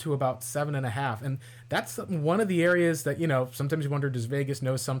moved up to about 7.5. And that's one of the areas that, sometimes you wonder, does Vegas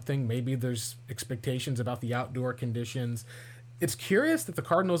know something? Maybe there's expectations about the outdoor conditions. It's curious that the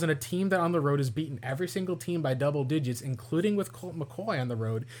Cardinals, in a team that on the road has beaten every single team by double digits, including with Colt McCoy on the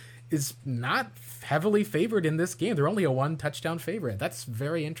road, is not heavily favored in this game. They're only a 1 touchdown favorite. That's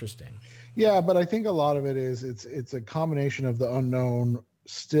very interesting. Yeah, but I think a lot of it is it's a combination of the unknown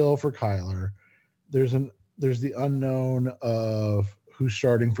still for Kyler. There's the unknown of who's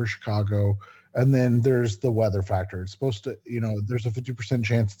starting for Chicago, and then there's the weather factor. It's supposed to, there's a 50%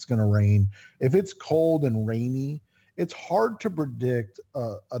 chance it's going to rain. If it's cold and rainy, it's hard to predict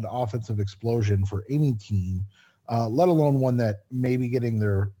an offensive explosion for any team, let alone one that may be getting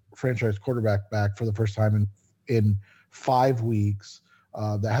their franchise quarterback back for the first time in 5 weeks,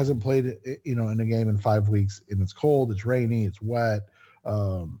 that hasn't played, in a game in 5 weeks, and it's cold, it's rainy, it's wet.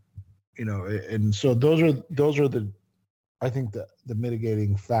 And so those are the I think the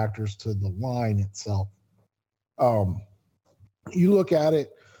mitigating factors to the line itself. You look at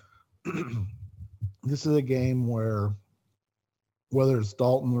it, this is a game where whether it's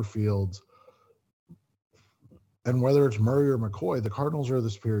Dalton or Fields, and whether it's Murray or McCoy, the Cardinals are the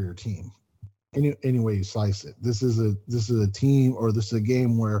superior team. Any way you slice it, this is a team, or this is a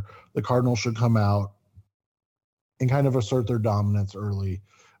game where the Cardinals should come out and kind of assert their dominance early,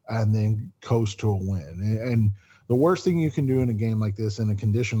 and then coast to a win. And the worst thing you can do in a game like this, in a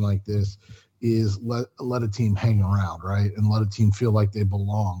condition like this, is let a team hang around, right? And let a team feel like they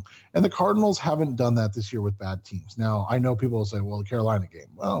belong. And the Cardinals haven't done that this year with bad teams. Now, I know people will say, well, the Carolina game.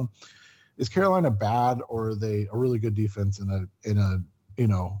 Well, is Carolina bad, or are they a really good defense in a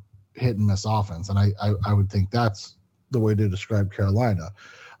hit and miss offense? And I would think that's the way to describe Carolina.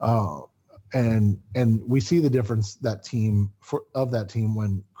 And we see the difference that team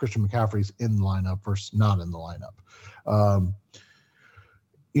when Christian McCaffrey's in the lineup versus not in the lineup.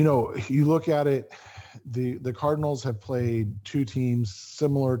 You look at it, the Cardinals have played two teams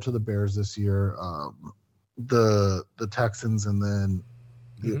similar to the Bears this year, the Texans, and then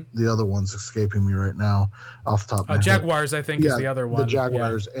the other one's escaping me right now off the top of my head. Jaguars, I think, is the other one. The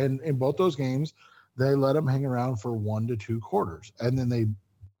Jaguars. Yeah. And in both those games, they let them hang around for 1 to 2 quarters. And then they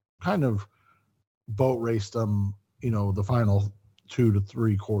kind of boat raced them, the final 2 to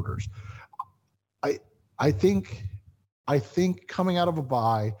 3 quarters. I think coming out of a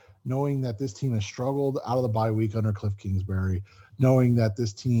bye, knowing that this team has struggled out of the bye week under Cliff Kingsbury, knowing that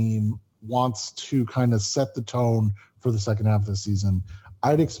this team wants to kind of set the tone for the second half of the season,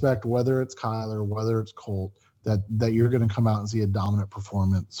 I'd expect, whether it's Kyler, whether it's Colt, that you're going to come out and see a dominant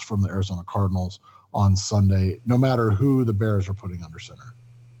performance from the Arizona Cardinals on Sunday, no matter who the Bears are putting under center.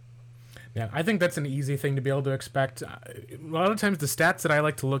 Yeah, I think that's an easy thing to be able to expect. A lot of times the stats that I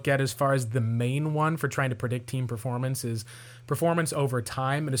like to look at as far as the main one for trying to predict team performance is performance over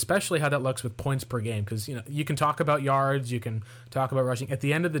time, and especially how that looks with points per game. Because you can talk about yards, you can talk about rushing. At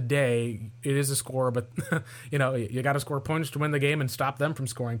the end of the day, it is a score, but you got to score points to win the game and stop them from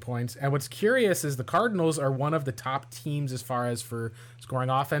scoring points. And what's curious is the Cardinals are one of the top teams as far as for scoring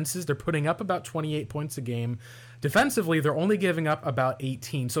offenses. They're putting up about 28 points a game. Defensively, they're only giving up about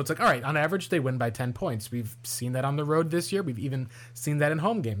 18. So it's like, all right, on average, they win by 10 points. We've seen that on the road this year. We've even seen that in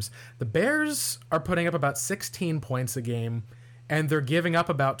home games. The Bears are putting up about 16 points a game, and they're giving up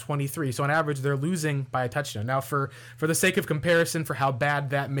about 23. So on average, they're losing by a touchdown. Now, for the sake of comparison, for how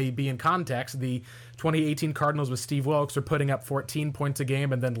bad that may be in context, the 2018 Cardinals with Steve Wilkes are putting up 14 points a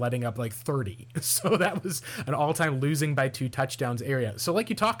game and then letting up like 30. So that was an all-time losing by 2 touchdowns area. So like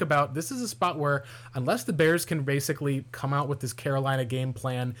you talk about, this is a spot where unless the Bears can basically come out with this Carolina game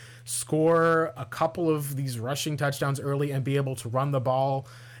plan, score a couple of these rushing touchdowns early and be able to run the ball,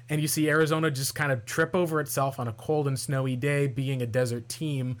 and you see Arizona just kind of trip over itself on a cold and snowy day, being a desert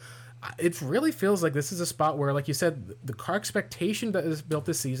team, it really feels like this is a spot where, like you said, the car expectation that is built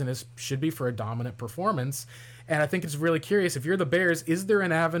this season should be for a dominant performance. And I think it's really curious, if you're the Bears, is there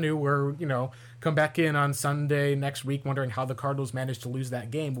an avenue where, come back in on Sunday next week wondering how the Cardinals managed to lose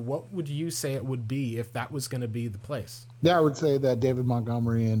that game? What would you say it would be if that was going to be the place? Yeah, I would say that David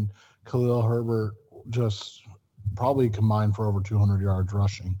Montgomery and Khalil Herbert just probably combined for over 200 yards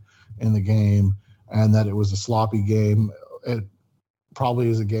rushing in the game, and that it was a sloppy game. It probably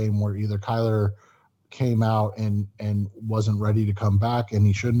is a game where either Kyler came out and wasn't ready to come back and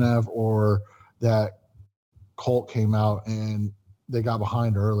he shouldn't have, or that Colt came out and they got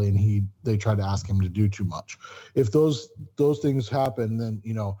behind early and they tried to ask him to do too much. If those things happen,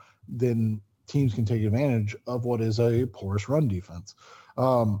 then teams can take advantage of what is a porous run defense.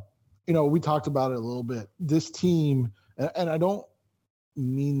 We talked about it a little bit. This team, and I don't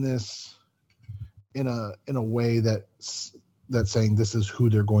mean this in a way that's saying this is who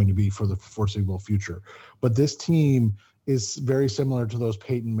they're going to be for the foreseeable future, but this team is very similar to those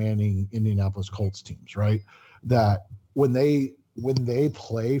Peyton Manning Indianapolis Colts teams, right? That when they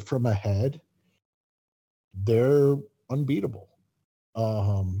play from ahead, they're unbeatable,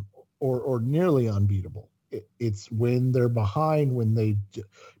 or nearly unbeatable. It's when they're behind, when they,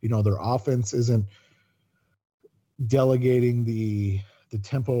 their offense isn't delegating the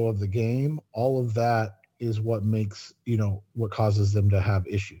tempo of the game. All of that is what makes, what causes them to have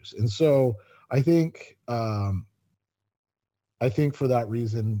issues. And so I think for that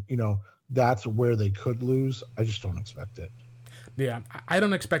reason, that's where they could lose. I just don't expect it. Yeah, I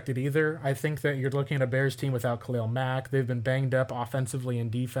don't expect it either. I think that you're looking at a Bears team without Khalil Mack. They've been banged up offensively and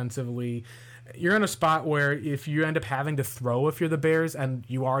defensively. You're in a spot where if you end up having to throw if you're the Bears and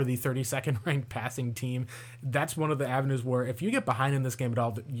you are the 32nd ranked passing team, that's one of the avenues where if you get behind in this game at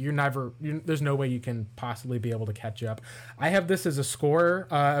all, there's no way you can possibly be able to catch up. I have this as a score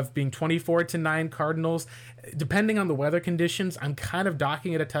of being 24-9 Cardinals. Depending on the weather conditions, I'm kind of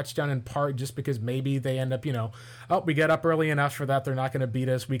docking it a touchdown in part just because maybe they end up, we get up early enough for that. They're not going to beat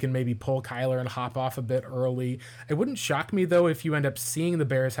us. We can maybe pull Kyler and hop off a bit early. It wouldn't shock me, though, if you end up seeing the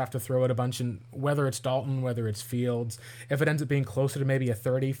Bears have to throw it a bunch, and whether it's Dalton, whether it's Fields, if it ends up being closer to maybe a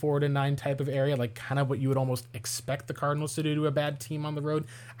 34-9 type of area, like kind of what you would almost expect the Cardinals to do to a bad team on the road.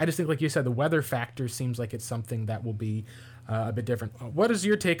 I just think, like you said, the weather factor seems like it's something that will be a bit different. What is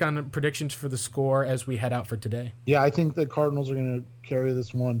your take on predictions for the score as we head out for today? Yeah, I think the Cardinals are going to carry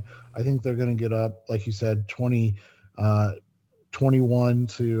this one. I think they're going to get up, like you said, 21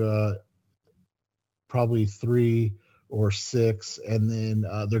 to probably 3 or 6, and then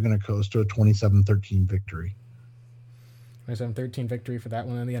they're going to coast to a 27-13 victory. 27-13 victory for that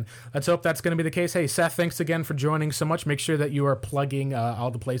one in the end. Let's hope that's going to be the case. Hey, Seth, thanks again for joining so much. Make sure that you are plugging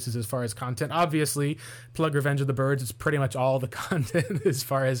all the places as far as content. Obviously, plug Revenge of the Birds. It's pretty much all the content as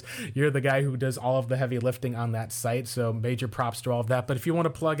far as you're the guy who does all of the heavy lifting on that site. So major props to all of that. But if you want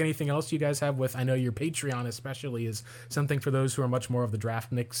to plug anything else you guys have with, I know your Patreon especially is something for those who are much more of the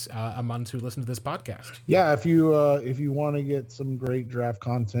draftniks among who listen to this podcast. Yeah, if you want to get some great draft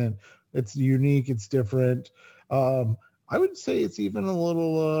content, it's unique, it's different. I would say it's even a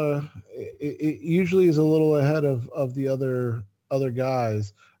little. It usually is a little ahead of the other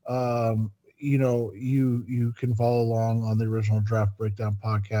guys. You can follow along on the Original Draft Breakdown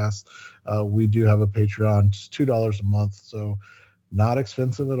podcast. We do have a Patreon. It's $2 a month, so not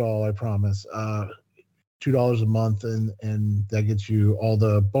expensive at all. I promise. $2 a month, and that gets you all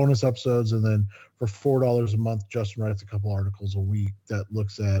the bonus episodes, and then for $4 a month, Justin writes a couple articles a week that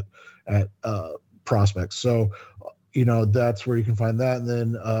looks at prospects. So. That's where you can find that. And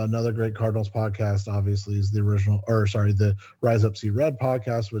then another great Cardinals podcast, obviously, is the Rise Up See Red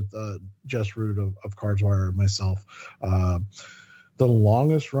podcast with Jess Root of CardsWire and myself. The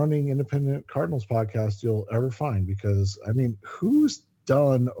longest running independent Cardinals podcast you'll ever find, because, who's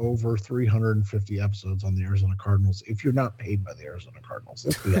done over 350 episodes on the Arizona Cardinals if you're not paid by the Arizona Cardinals?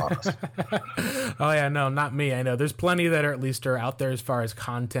 Let's be honest. Oh yeah, no, not me. I know there's plenty that are out there as far as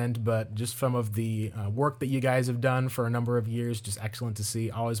content, but just some of the work that you guys have done for a number of years, just excellent to see.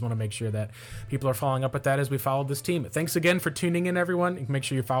 Always want to make sure that people are following up with that as we follow this team. Thanks again for tuning in, everyone. You can make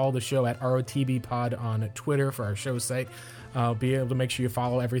sure you follow the show at ROTB Pod on Twitter for our show site. Be able to make sure you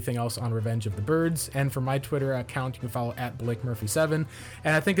follow everything else on Revenge of the Birds. And for my Twitter account, you can follow at BlakeMurphy7.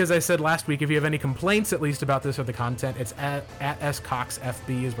 And I think, as I said last week, if you have any complaints, at least about this or the content, it's at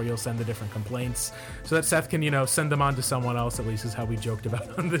SCoxFB is where you'll send the different complaints so that Seth can, send them on to someone else, at least is how we joked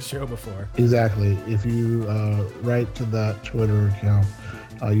about on this show before. Exactly. If you write to that Twitter account,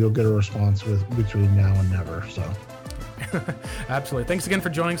 you'll get a response between now and never. So. Absolutely. Thanks again for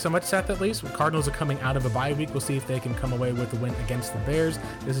joining so much, Seth, at least. Cardinals are coming out of a bye week. We'll see if they can come away with a win against the Bears.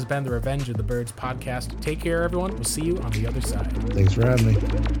 This has been the Revenge of the Birds podcast. Take care, everyone. We'll see you on the other side. Thanks for having me.